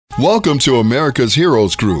Welcome to America's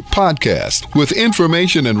Heroes Group podcast with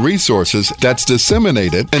information and resources that's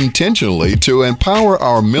disseminated intentionally to empower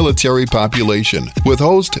our military population. With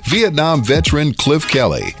host Vietnam veteran Cliff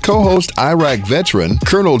Kelly, co-host Iraq veteran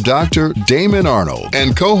Colonel Dr. Damon Arnold,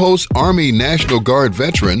 and co-host Army National Guard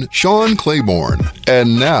veteran Sean Claiborne.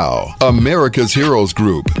 And now, America's Heroes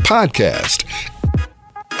Group podcast.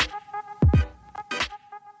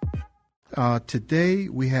 Today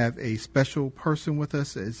we have a special person with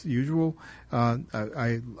us as usual.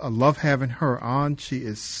 I love having her on. She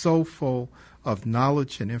is so full of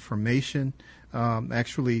knowledge and information.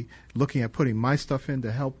 Actually looking at putting my stuff in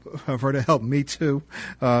to help her to help me too.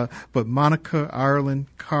 But Monica Ireland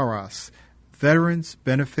Karras, Veterans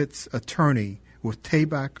Benefits Attorney with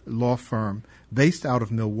Tabak Law Firm, based out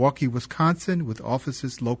of Milwaukee, Wisconsin, with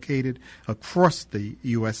offices located across the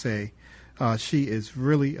USA. She is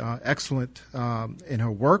really excellent in her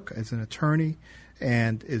work as an attorney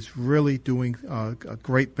and is really doing a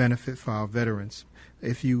great benefit for our veterans.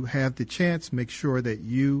 If you have the chance, make sure that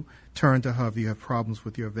you turn to her if you have problems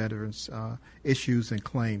with your veterans' issues and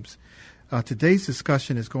claims. Today's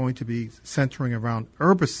discussion is going to be centering around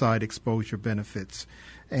herbicide exposure benefits.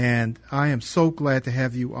 And I am so glad to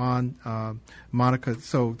have you on, Monica.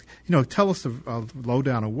 So, tell us a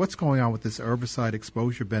lowdown on what's going on with this herbicide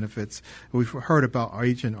exposure benefits. We've heard about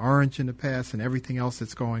Agent Orange in the past and everything else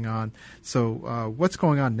that's going on. So what's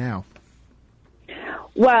going on now?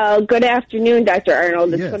 Well, good afternoon, Dr.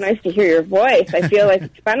 Arnold. It's so nice to hear your voice. I feel like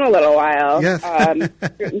it's been a little while. Yes.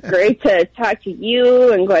 Great to talk to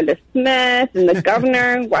you and Glenda Smith and the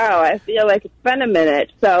governor. Wow, I feel like it's been a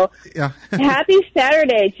minute. So happy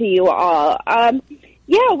Saturday to you all.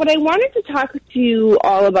 What I wanted to talk to you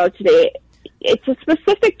all about today, it's a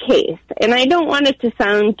specific case, and I don't want it to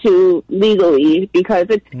sound too legalese because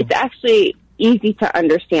it's actually easy to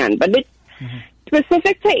understand, but it's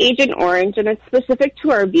specific to Agent Orange, and it's specific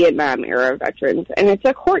to our Vietnam-era veterans. And it's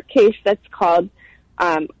a court case that's called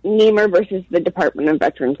Niemer versus the Department of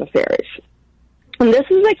Veterans Affairs. And this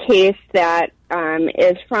is a case that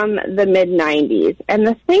is from the mid-'90s. And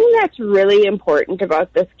the thing that's really important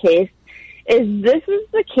about this case is this is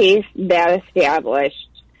the case that established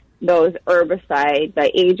those herbicide,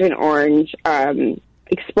 the Agent Orange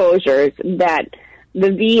exposures that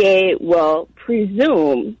the VA will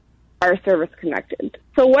presume are service-connected.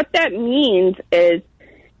 So what that means is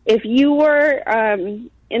if you were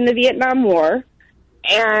in the Vietnam War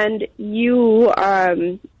and you are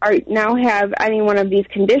now have any one of these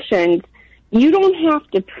conditions, you don't have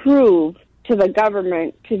to prove to the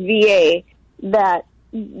government, to VA, that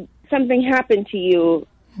something happened to you,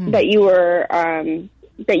 that you were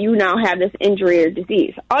that you now have this injury or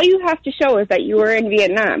disease. All you have to show is that you were in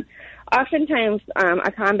Vietnam. Oftentimes,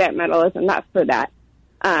 a combat medal is enough for that.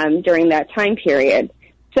 During that time period.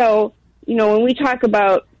 So, when we talk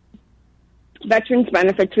about veterans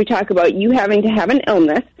benefits, we talk about you having to have an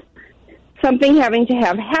illness, something having to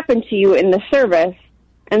have happened to you in the service,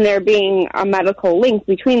 and there being a medical link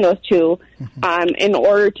between those two in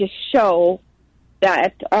order to show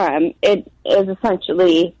that it is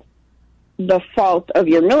essentially the fault of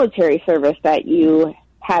your military service that you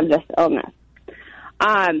have this illness.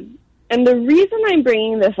 And the reason I'm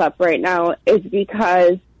bringing this up right now is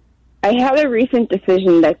because I had a recent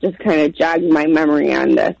decision that just kind of jogged my memory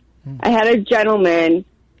on this. I had a gentleman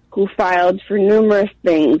who filed for numerous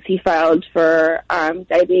things. He filed for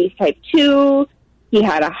diabetes type 2. He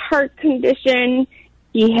had a heart condition.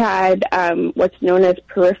 He had what's known as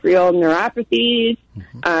peripheral neuropathies,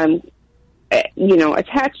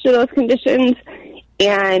 attached to those conditions.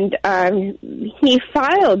 And he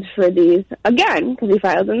filed for these, again, because he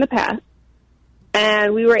filed in the past,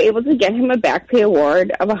 and we were able to get him a back pay award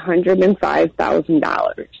of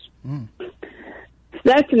 $105,000. So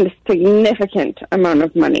that's a significant amount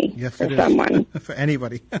of money for someone. For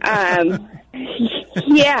anybody. And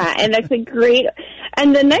that's a great...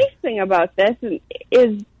 And the nice thing about this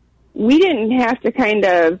is we didn't have to kind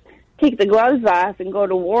of take the gloves off and go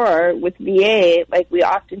to war with VA like we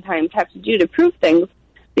oftentimes have to do to prove things,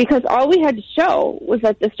 because all we had to show was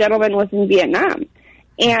that this gentleman was in Vietnam.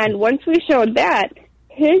 And once we showed that,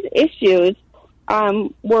 his issues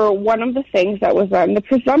were one of the things that was on the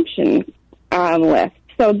presumption list.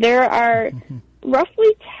 So there are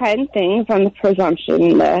roughly 10 things on the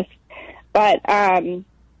presumption list, but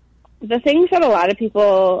the things that a lot of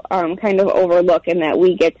people kind of overlook and that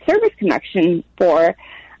we get service connection for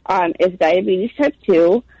is diabetes type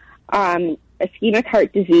 2, ischemic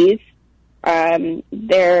heart disease.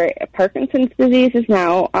 Their Parkinson's disease is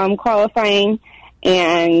now qualifying,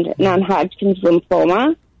 and non-Hodgkin's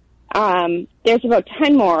lymphoma. There's about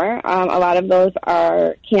 10 more. A lot of those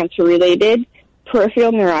are cancer-related.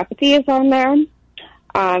 Peripheral neuropathy is on there.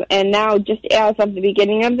 And now, just as of the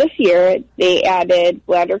beginning of this year, they added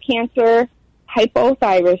bladder cancer,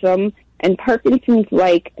 hypothyroidism, and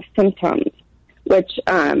Parkinson's-like symptoms, which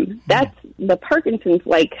that's the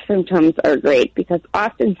Parkinson's-like symptoms are great because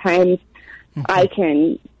oftentimes I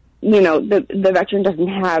can, the veteran doesn't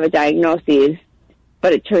have a diagnosis,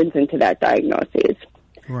 but it turns into that diagnosis.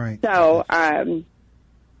 Right. So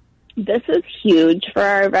this is huge for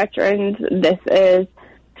our veterans. This is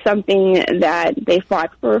something that they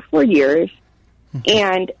fought for years.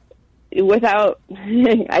 And without,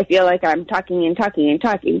 I feel like I'm talking and talking and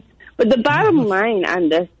talking. But the bottom line on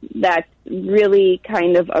this that's really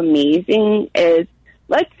kind of amazing is,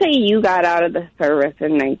 let's say you got out of the service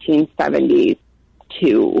in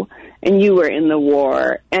 1972 and you were in the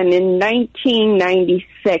war, and in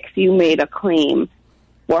 1996 you made a claim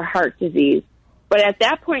for heart disease. But at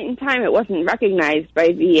that point in time, it wasn't recognized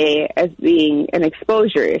by VA as being an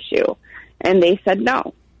exposure issue. And they said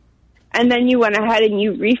no. And then you went ahead and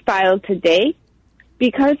you refiled today.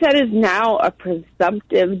 Because that is now a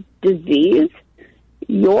presumptive disease,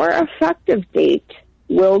 your effective date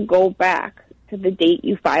will go back to the date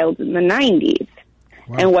you filed in the 90s.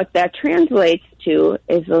 Wow. And what that translates to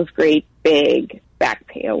is those great big back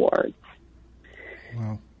pay awards.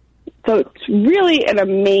 Wow. So it's really an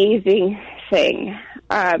amazing thing.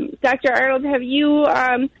 Dr. Arnold, have you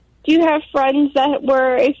do you have friends that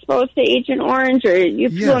were exposed to Agent Orange, or you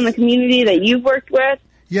people in the community that you've worked with?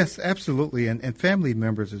 Yes, absolutely, and family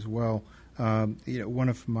members as well. One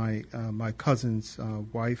of my my cousin's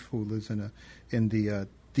wife, who lives in the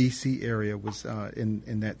D.C. area, was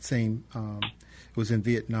in that same was in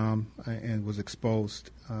Vietnam and was exposed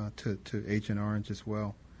to Agent Orange as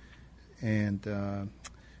well, and.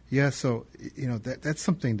 So that's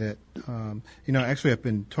something that actually I've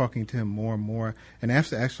been talking to him more and more, and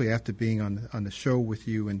after being on the show with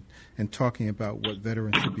you and talking about what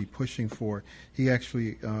veterans should be pushing for, he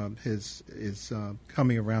actually is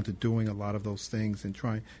coming around to doing a lot of those things and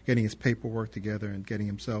getting his paperwork together and getting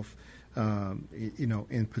himself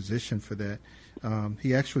in position for that.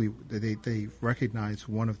 He actually they recognized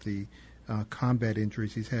one of the combat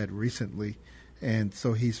injuries he's had recently. And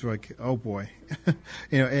so he's like, oh boy,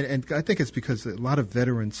 and I think it's because a lot of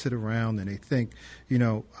veterans sit around and they think,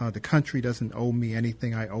 the country doesn't owe me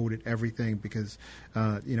anything. I owed it everything because,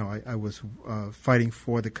 I was fighting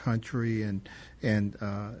for the country, and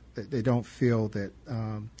they don't feel that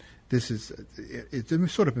it's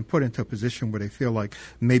sort of been put into a position where they feel like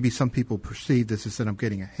maybe some people perceive this as that I'm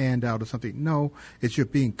getting a handout or something. No, it's you're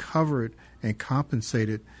being covered and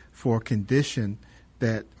compensated for a condition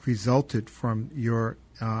that resulted from your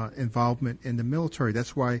involvement in the military.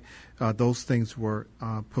 That's why those things were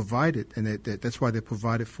provided, and that's why they're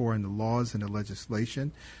provided for in the laws and the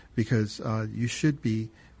legislation, because you should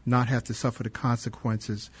not have to suffer the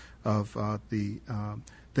consequences of the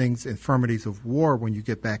infirmities of war when you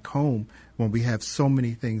get back home, when we have so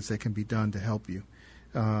many things that can be done to help you.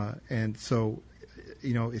 And so,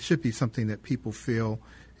 it should be something that people feel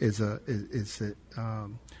it's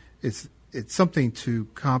something to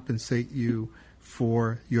compensate you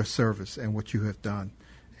for your service and what you have done.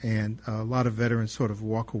 And a lot of veterans sort of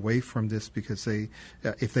walk away from this because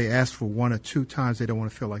if they ask for one or two times, they don't want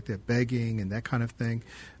to feel like they're begging and that kind of thing.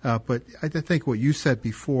 But I think what you said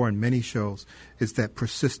before in many shows is that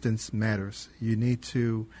persistence matters. You need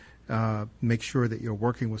to make sure that you're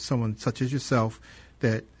working with someone such as yourself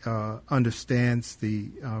that understands the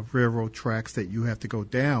railroad tracks that you have to go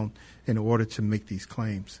down in order to make these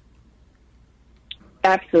claims.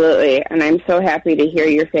 Absolutely, and I'm so happy to hear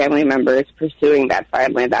your family members pursuing that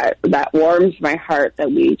finally. That warms my heart that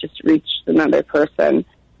we just reached another person.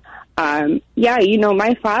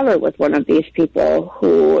 My father was one of these people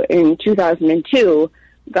who in 2002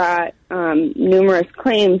 got numerous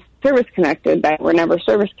claims service-connected that were never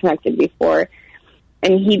service-connected before,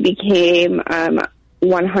 and he became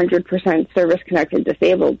 100% service-connected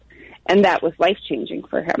disabled, and that was life-changing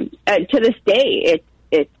for him. To this day,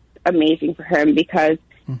 it's amazing for him because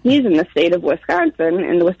he's in the state of Wisconsin,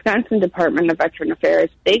 and the Wisconsin Department of Veteran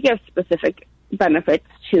Affairs, they give specific benefits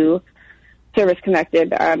to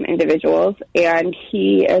service-connected individuals, and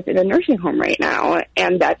he is in a nursing home right now,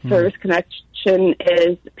 and that service connection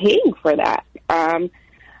is paying for that.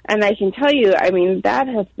 And I can tell you, that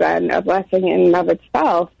has been a blessing in and of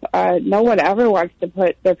itself. No one ever wants to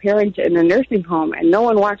put their parent in a nursing home, and no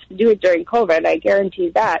one wants to do it during COVID, I guarantee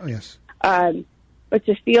that. Oh, yes. But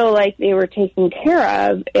to feel like they were taken care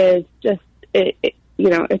of is just,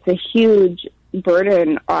 it's a huge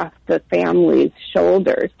burden off the family's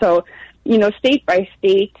shoulders. So, state by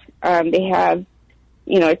state, they have,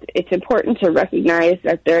 it's important to recognize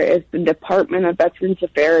that there is the Department of Veterans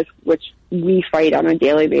Affairs, which we fight on a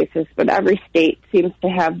daily basis, but every state seems to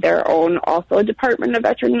have their own also Department of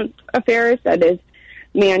Veterans Affairs that is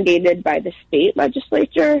mandated by the state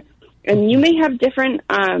legislature. And you may have different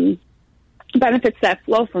benefits that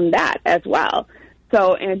flow from that as well.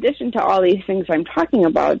 So in addition to all these things I'm talking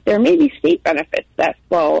about, there may be state benefits that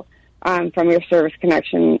flow from your service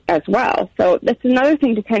connection as well. So that's another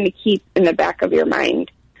thing to kind of keep in the back of your mind.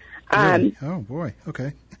 Oh, boy.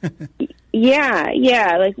 Okay.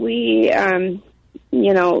 Yeah. Like we,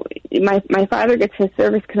 my father gets his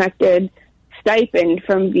service-connected stipend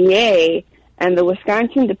from VA, and the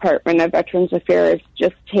Wisconsin Department of Veterans Affairs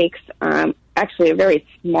just takes actually a very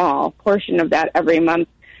small portion of that every month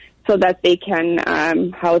so that they can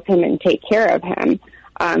house him and take care of him.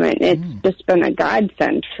 And it's just been a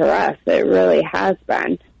godsend for us. It really has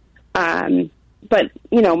been. But,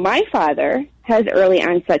 my father has early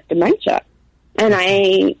onset dementia, and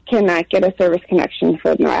I cannot get a service connection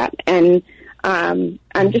for that. And I'm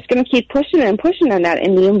just going to keep pushing and pushing on that.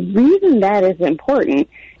 And the reason that is important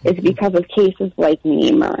is because of cases like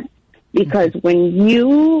Nehmer. Because when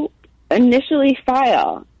you initially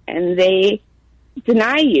file and they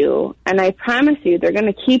deny you, and I promise you they're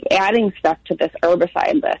going to keep adding stuff to this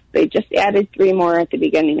herbicide list. They just added 3 more at the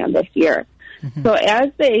beginning of this year. So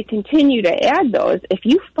as they continue to add those, if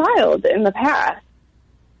you filed in the past,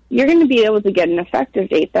 you're going to be able to get an effective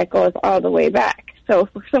date that goes all the way back. So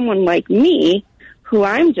for someone like me, who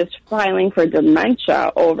I'm just filing for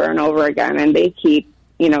dementia over and over again, and they keep,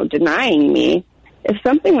 denying me, if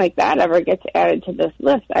something like that ever gets added to this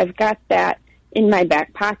list, I've got that in my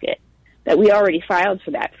back pocket, that we already filed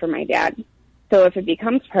for that for my dad. So if it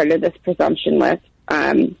becomes part of this presumption list,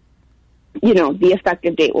 the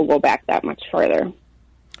effective date will go back that much further.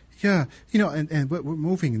 Yeah, and we're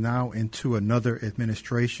moving now into another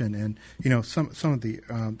administration, and some of the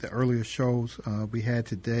earlier shows we had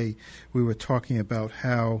today, we were talking about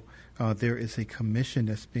how there is a commission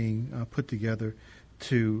that's being put together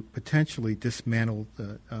to potentially dismantle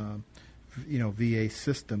the VA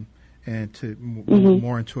system and to move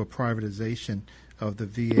more into a privatization of the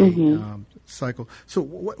VA cycle. So,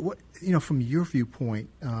 what from your viewpoint,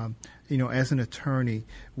 as an attorney,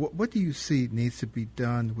 what do you see needs to be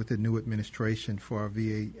done with the new administration for our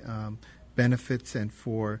VA benefits and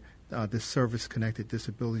for the service-connected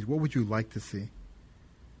disabilities? What would you like to see?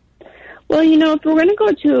 Well, if we're going to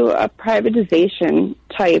go to a privatization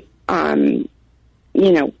type,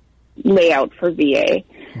 layout for VA,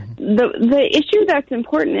 the issue that's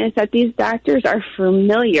important is that these doctors are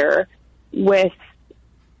familiar with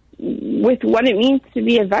what it means to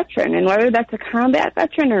be a veteran, and whether that's a combat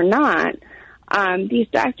veteran or not, these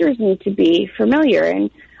doctors need to be familiar. And,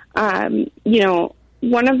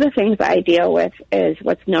 one of the things I deal with is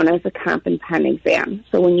what's known as a comp and pen exam.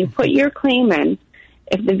 So when you put your claim in,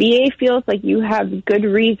 if the VA feels like you have good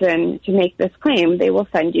reason to make this claim, they will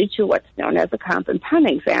send you to what's known as a comp and pen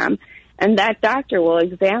exam, and that doctor will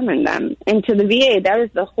examine them. And to the VA, that is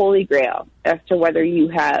the holy grail as to whether you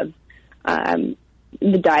have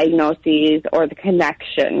the diagnoses or the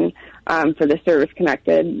connection for the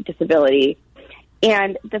service-connected disability.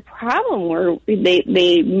 And the problem were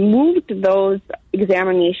they moved those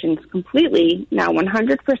examinations completely, now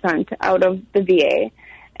 100% out of the VA,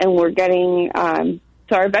 and we're getting, so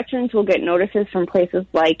our veterans will get notices from places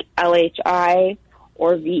like LHI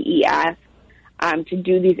or VES to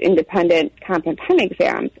do these independent comp and pen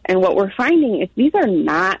exams. And what we're finding is these are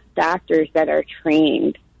not doctors that are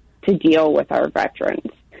trained to deal with our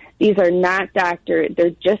veterans. These are not doctors,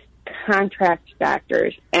 they're just contract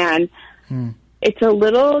doctors. And it's a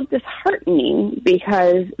little disheartening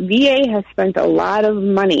because VA has spent a lot of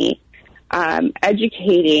money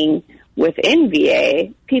educating within VA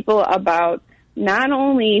people about not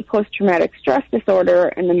only post-traumatic stress disorder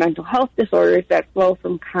and the mental health disorders that flow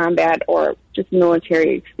from combat or just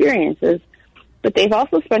military experiences, but they've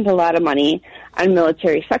also spent a lot of money on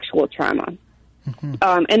military sexual trauma.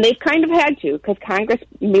 And they've kind of had to because Congress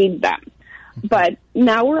made them. But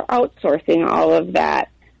now we're outsourcing all of that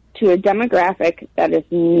to a demographic that is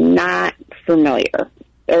not familiar.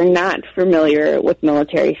 They're not familiar with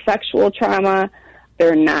military sexual trauma.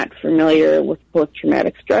 They're not familiar with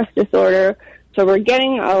post-traumatic stress disorder. So we're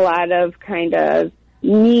getting a lot of kind of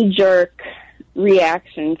knee-jerk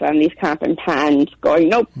reactions on these comp and pens going,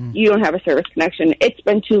 nope, you don't have a service connection. It's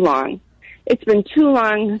been too long. It's been too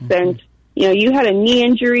long since, you had a knee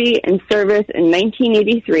injury in service in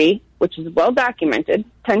 1983, which is well documented,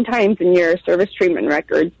 10 times in your service treatment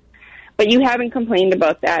records. But you haven't complained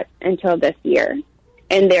about that until this year,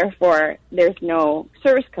 and therefore there's no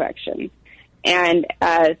service connection. And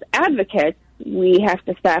as advocates, we have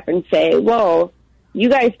to stop and say, whoa, you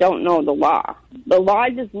guys don't know the law. The law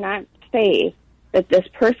does not say that this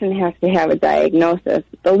person has to have a diagnosis.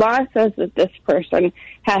 The law says that this person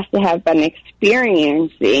has to have been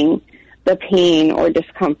experiencing the pain or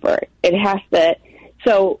discomfort. It has to,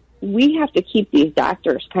 so we have to keep these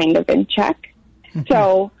doctors kind of in check.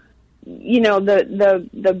 So,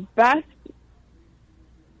 the best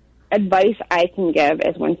advice I can give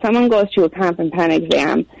is when someone goes to a comp and pen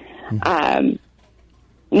exam,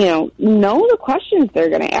 know the questions they're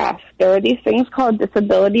going to ask. There are these things called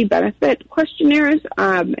disability benefit questionnaires,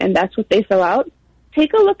 and that's what they fill out.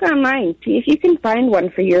 Take a look online. See if you can find one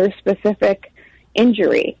for your specific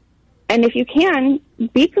injury. And if you can,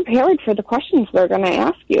 be prepared for the questions they're going to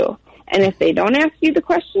ask you. And if they don't ask you the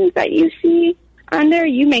questions that you see on there,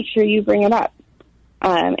 you make sure you bring it up.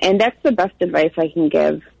 And that's the best advice I can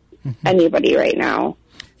give anybody right now.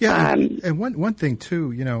 Yeah, and one thing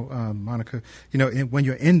too, Monica, when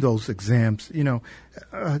you're in those exams, and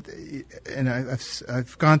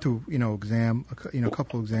I've gone through, a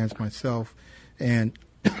couple of exams myself, and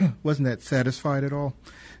wasn't that satisfied at all.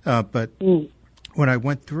 But when I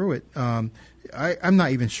went through it, I'm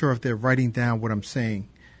not even sure if they're writing down what I'm saying.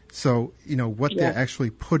 So, what they're actually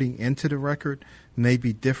putting into the record may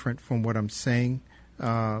be different from what I'm saying.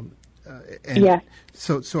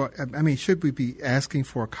 So I mean, should we be asking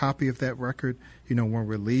for a copy of that record, when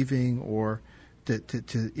we're leaving, or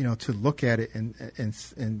to look at it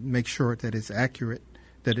and make sure that it's accurate,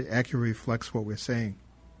 that it accurately reflects what we're saying?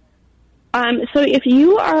 So if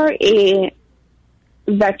you are a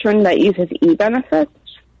veteran that uses e-benefits,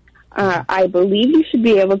 I believe you should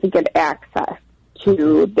be able to get access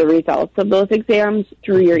to the results of those exams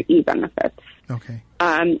through your e-benefits. Okay.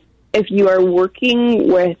 If you are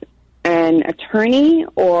working with an attorney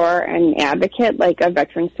or an advocate like a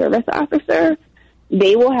veteran service officer,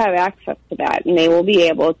 they will have access to that, and they will be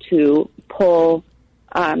able to pull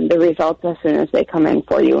the results as soon as they come in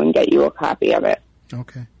for you and get you a copy of it.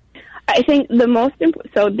 Okay. I think the most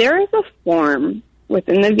important, so there is a form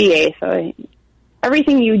within the VA, so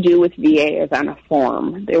everything you do with VA is on a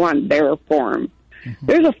form. They want their form.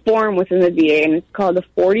 There's a form within the VA, and it's called the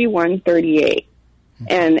 4138.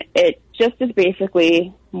 And it just is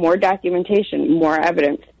basically more documentation, more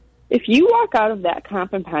evidence. If you walk out of that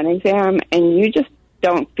comp and pen exam and you just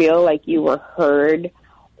don't feel like you were heard,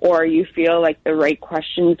 or you feel like the right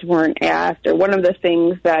questions weren't asked, or one of the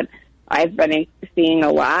things that I've been seeing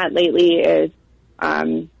a lot lately is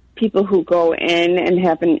people who go in and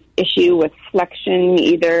have an issue with flexion,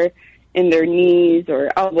 either in their knees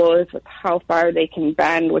or elbows, with how far they can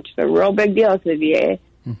bend, which is a real big deal to the VA.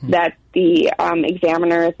 That the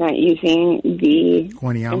examiner is not using the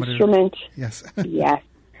instrument. Yes. Yes.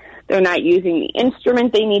 They're not using the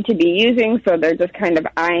instrument they need to be using, so they're just kind of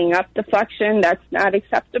eyeing up the flexion. That's not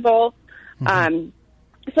acceptable. So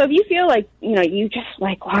if you feel like, you just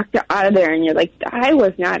walked out of there and you're like, I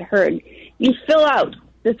was not heard, you fill out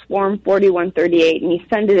this form 4138 and you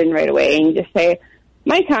send it in right away, and you just say,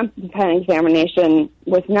 my comp and pen examination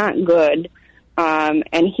was not good,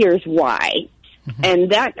 and here's why. And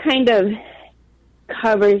that kind of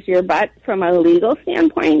covers your butt from a legal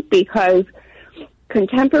standpoint, because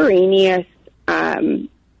contemporaneous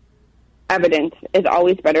evidence is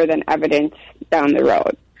always better than evidence down the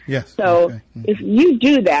road. Yes. So if you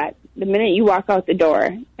do that, the minute you walk out the door,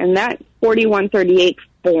 and that 4138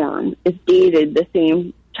 form is dated the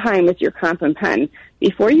same time as your comp and pen,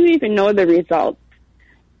 before you even know the results,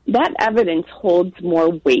 that evidence holds more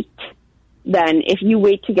weight than if you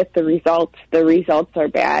wait to get the results are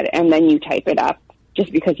bad, and then you type it up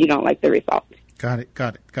just because you don't like the results. Got it.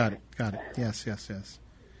 Yes.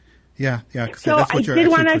 Yeah, because so that's what you're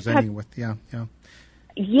actually presenting with. Yeah.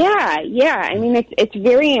 I mean, it's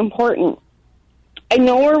very important. I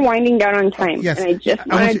know we're winding down on time, yes. And I just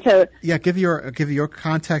wanted to... Yeah, give your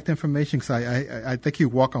contact information, because I think you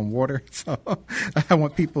walk on water, so I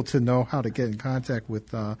want people to know how to get in contact with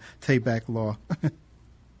Tabak Law.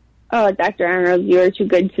 Oh, Dr. Arnold, you are too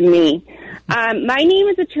good to me. My name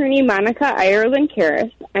is attorney Monica Ireland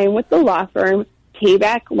Karras. I'm with the law firm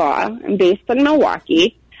Tabak Law. I'm based in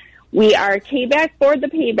Milwaukee. We are Tabak for the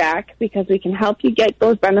payback, because we can help you get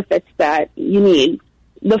those benefits that you need.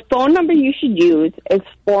 The phone number you should use is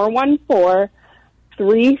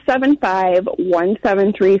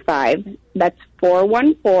 414-375-1735. That's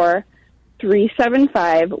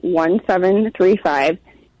 414-375-1735.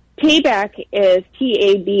 Payback is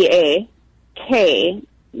T-A-B-A-K,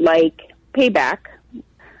 like payback,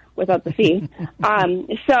 without the C.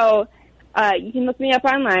 So You can look me up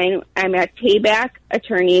online. I'm at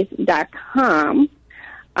tabacattorneys.com.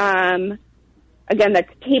 Again,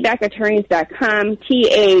 that's tabacattorneys.com,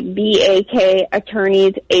 TABAK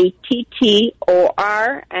attorneys,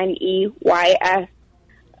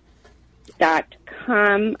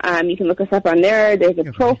 ATTORNEYS.com. You can look us up on there. There's a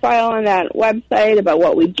profile on that website about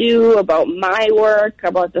what we do, about my work,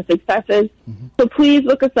 about the successes. Mm-hmm. So please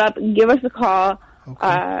look us up, give us a call.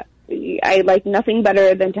 Okay. I like nothing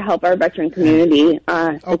better than to help our veteran community.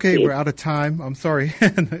 Okay, we're out of time. I'm sorry,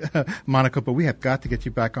 Monica, but we have got to get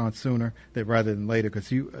you back on sooner rather than later, because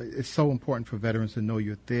it's so important for veterans to know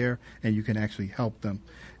you're there and you can actually help them.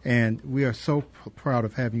 And we are so proud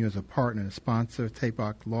of having you as a partner, a sponsor,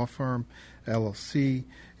 Tabak Law Firm, LLC.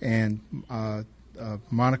 And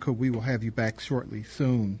Monica, we will have you back shortly,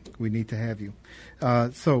 soon. We need to have you.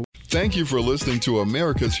 Thank you for listening to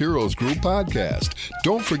America's Heroes Group podcast.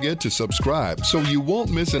 Don't forget to subscribe so you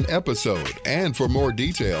won't miss an episode. And for more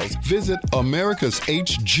details, visit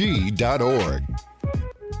americashg.org.